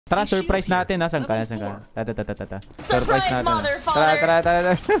Tara, surprise natin. Nasaan ka? Nasaan ka? Tata. Surprise natin.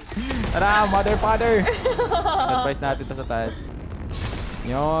 Tara. Tara, mother father. Surprise natin to sa taas.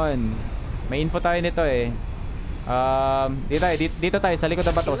 Yun. May info tayo nito eh. Dito tayo. Sa likod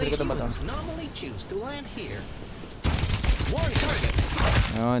ng bato. Sa likod ng bato.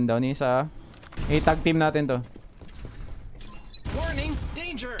 Yun, down isa. Tag team natin to. Warning,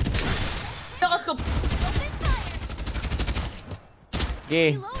 danger.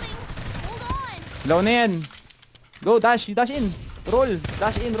 Okay. Low na yan. Go, dash in. Roll.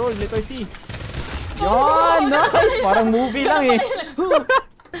 Dash in, roll. Letter C. Yan, nice. Parang movie lang eh.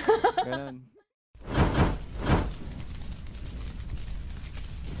 Ganun.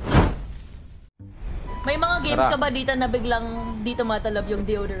 May mga games ka ba dito na biglang dito matalab yung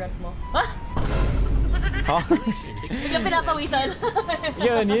deodorant mo? Biglang pinapawisan.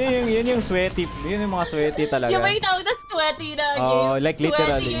 yun yung sweaty. Yun yung mga sweaty talaga. Yung may tawag na sweaty na game. Oh, like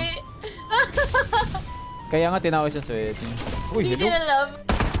literally. Kaya nga tinawag siya sweaty. Uy, hello. Hindi na love.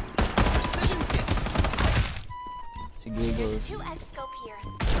 Sige, go.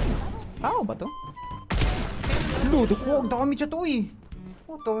 How ba to? Ludo ko, ang dami siya to eh.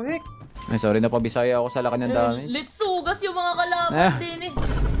 What the heck? Ay, sorry, napabisaya ako sa laki ng damage. Litsugas yung mga kalaban din eh.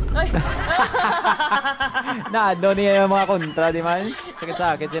 Ay. Doon niya yung mga kontra, di man?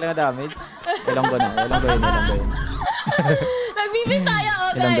 Sakit sila ng damage. Ilang ko yun. Nagbibisaya ako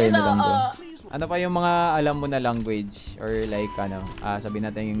guys. Ano pa yung mga alam mo na language? Or like ano, sabihin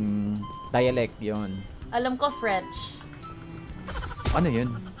natin yung dialect yun. Alam ko French. Ano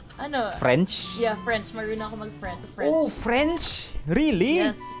yun? Ano? French? Yeah, French. Marunong ako mag-French. Oh, French? Really?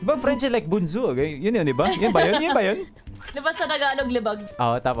 Yes. Diba French is like bunzu? Yun, di ba? Yun ba yun? Diba sa Tagalog, libag?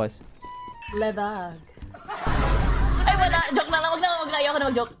 Oo, tapos? Libag. Ay, wala. Joke na lang. Wag na. Ayoko na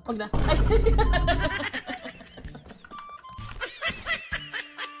mag-joke. Wag na. Ay.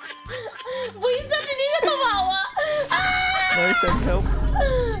 Buisan, hindi na tumawa. Noise and help.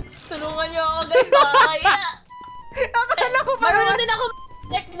 Tulungan niyo ako, guys. Nakakaya. Akala ko pa Marunong din ako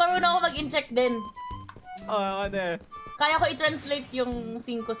marunong ako mag-incheck din. Ano eh? Kaya ko i-translate yung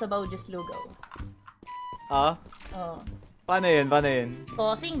 5 sa Baujas Lugaw. Oo. Paano yun?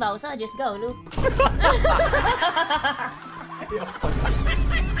 Kosing Bausa, just go, Lu.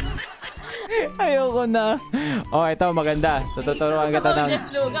 Ayoko na. Oh, ito maganda. Tuturuan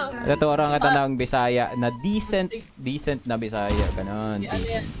kita ng Bisaya na decent na Bisaya. Ganon. Ano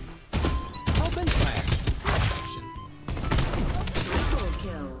yan?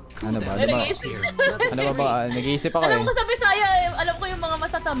 Ano ba? Nag-iisip ako eh. Alam ko sa Bisaya, alam ko yung mga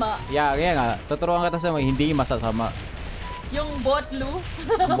masasama. Yeah, nga. Tuturuan kita sa mga hindi masasama. Yung botlu.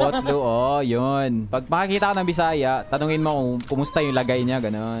 Botlu, yun. Pag makikita ka ng Bisaya, tanungin mo kung kumusta yung lagay niya,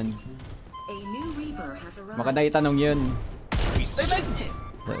 ganon. Maganda itanong yun.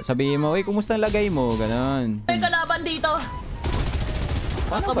 Sabihin mo, kumusta ang lagay mo, ganon. May kalaban dito.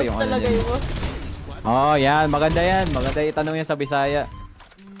 Paano ba yung ano lagay mo? Yan. Maganda yan. Maganda itanong yan sa Bisaya.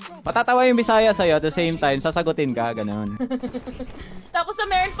 Matatawa yung Bisaya sa'yo at the same time, sasagutin ka, gano'n. Tapos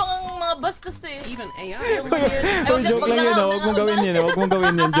meron pang mga bastos eh. Even AI. Joke lang yun, huwag mong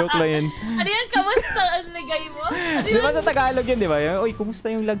gawin yun, joke lang yun. Ano yan, kamusta ang lagay mo? Di ba sa Tagalog yun, di ba? Uy, kumusta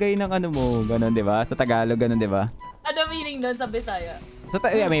yung lagay ng ano mo, gano'n, di ba? Sa Tagalog, gano'n, di ba? Ano meaning doon sa Bisaya?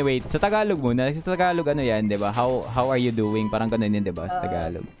 Wait, sa Tagalog muna. Sa Tagalog, ano yan, di ba? How are you doing? Parang gano'n yun, di ba? Sa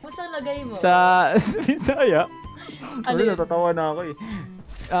Tagalog. Kumusta ang lagay mo? Sa Bisaya? Ano yun? Natatawa na ako eh.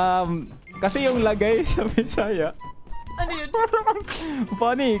 Kasi yung lagay sa Bisaya. Ano yun?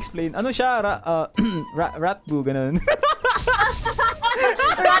 Paano i-explain? Ano siya? Ratbu, ganun.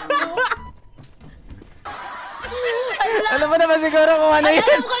 Ratbu? Alam mo naman siguro kung ano yun.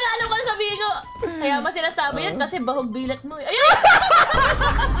 Alam ko na sabihin ko. Kaya mas sinasabi yan kasi bahog bilat mo. Ayun!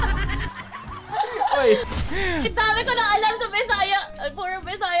 Oy! Dami ko na alam sa Bisaya. Puro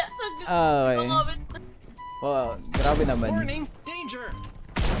Bisaya. Okay. Wow, grabe naman. Warning, danger.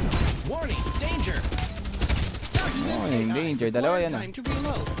 Warning, danger. Warning, danger. Dalawa yan. Time to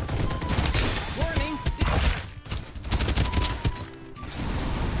reload. Warning.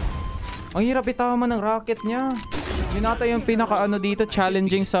 Ang hirap itama ng rocket niya. Yun ata yung pinaka-ano dito,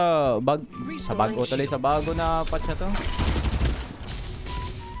 challenging sa bago na patch na to.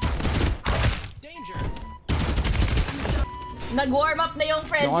 Nag-warm up na yung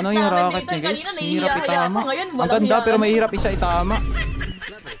friendship yung yung rocket namin dito. guys, Kanina hirap itama. Ngayon, ang ganda pero mahirap isa itama.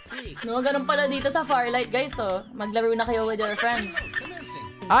 No, ganun pala dito sa Farlight guys, so maglaro na kayo with your friends.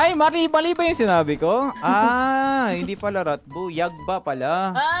 Ay, mali ba yung sinabi ko? Hindi pala Ratbu, Yagba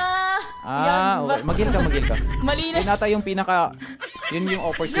pala. Yagba. Okay. Magil ka. Mali na. Yun ata yung yun yung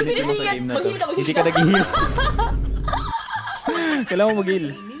opportunity mo sa game na to. Magil ka. Hindi ka nag-heal. Kailangan mo magil.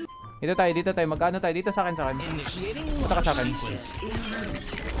 Dito tayo. Magkano tayo? Dito sa akin. Initiating Punta ka sa akin. sequence.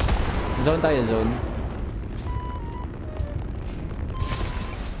 Zone tayo, zone.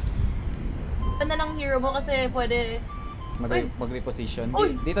 Ano lang hero mo kasi pwede... Mag-reposition.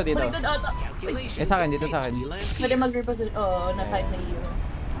 Uy! Dito. Baliktad ata. Calculation Sa akin, dito sa dictates akin. we land Pwede here. mag-reposition. Oo, na-fight na hero.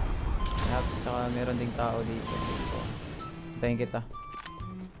 Tsaka meron ding tao dito. So, tayin kita.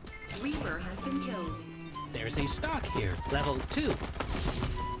 Reaper has been killed. There's a stock here. Level 2.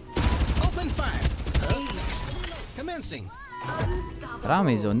 Open fire. Commencing. Tara,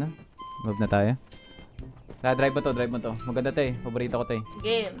 may zone na. Move na tayo. Drive mo to. Maganda to eh. Paborito ko to eh.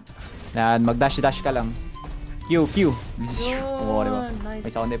 Game. Yan, mag-dash ka lang. Q. Oo, diba? Nice.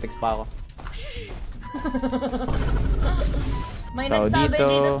 May sound effects pa ako. May Tao nagsabi dito.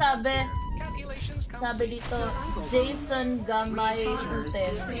 dito, Calculations come sabi dito, Jason Gamay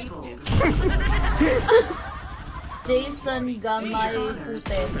Puten. Jason Gamay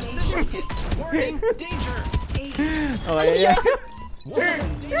Puten. precision hit. Warning, danger. Okay, yeah.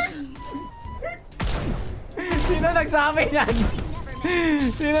 Sino nagsabi niyan?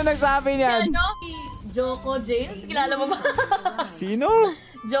 Sino nagsabi niyan? Ano? Joko James? Kilala mo ba? Sino?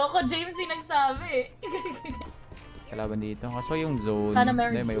 Joko James yung nagsabi. Kalaban dito. Kaso yung zone. Sana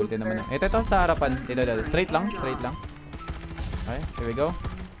meron Hindi, may ulti trooper. naman. Ito sa harapan. Dito. Straight lang. Okay, here we go.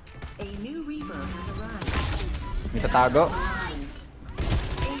 A new Reaper has arrived. May tatago.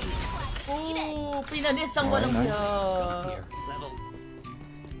 Ooh, pinanis ang walang nice. Stock here. Level.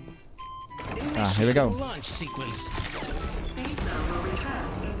 Here we go. Initiating launch sequence. Safe zone will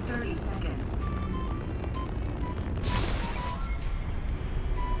retract in 30 seconds.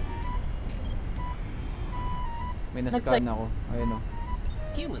 May na-scan ako. Ayun o.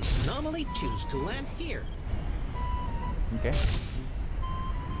 Humans normally choose to land here. Okay.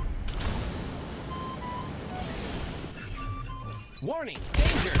 Warning,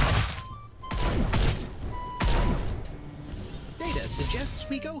 danger. Data suggests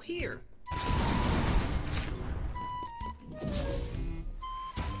we go here.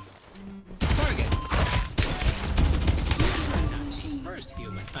 Target. First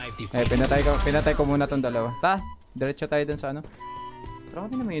human. I've Pinatay ko muna tong dalawa. Diretso tayo dun sa ano.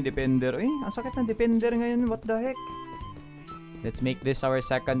 Grabe naman yung defender. Ang sakit ng defender ngayon. What the heck? Let's make this our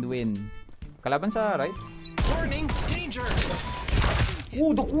second win. Kalaban sa right? Warning, danger.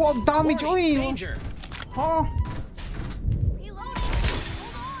 Nakuha ang damage, Danger. Ha?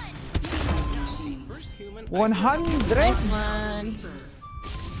 First human. 100? Man.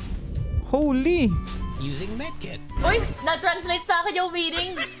 Holy! Using medkit. Uy, na-translate sa akin yung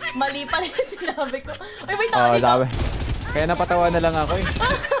meaning. Mali pala yung sinabi ko. Uy, may tao dito. Dami. Kaya napatawa na lang ako eh.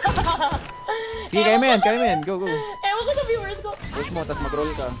 Sige, kaya mo yan. Go. Ewan ko sa viewers ko. Push mo, tapos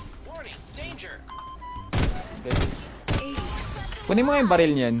mag-roll ka. Warning, danger. Okay. Kunin mo nga yung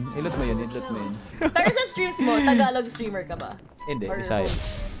baril niyan. Ilot mo yun. Pero sa streams mo, Tagalog streamer ka ba? Hindi, Or- Bisaya.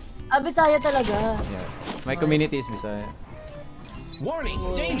 Bisaya talaga. Yeah. My community is Bisaya. Warning,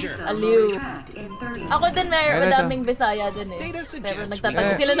 danger. Aliw. Retract in 30 Ako din Meron madaming Bisaya din eh. Data Pero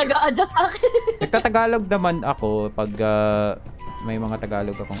suggests sila nag-a-adjust sa akin. Nagtatagalog naman ako pag may mga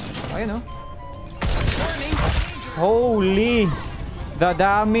Tagalog akong ano. Ayun oh. Warning, danger. Holy! The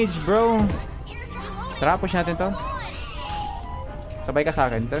damage, bro! Tara, push natin to. Sabay ka sa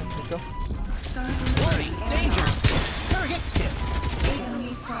akin to. Let's go. Warning, danger. Target hit.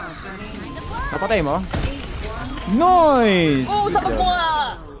 enemy squads remaining. Napatay mo? Nice! Sabog mo ka!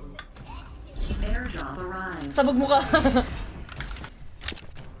 Airdrop arrived. Sabog mo ka.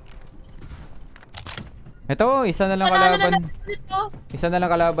 Ito, isa na lang Panalo na kalaban. natin dito. Isa na lang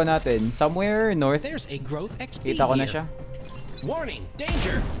kalaban natin. Somewhere north. There's a growth XP Kita ko na here. siya. Warning,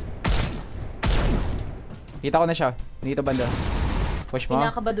 danger. Kita ko na siya. Dito banda. Push mo.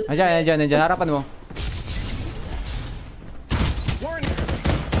 Pinakabadut. Nandiyan. Harapan mo. Warning.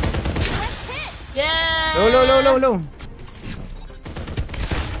 Yeah! Low.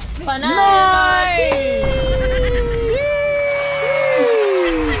 Panalo!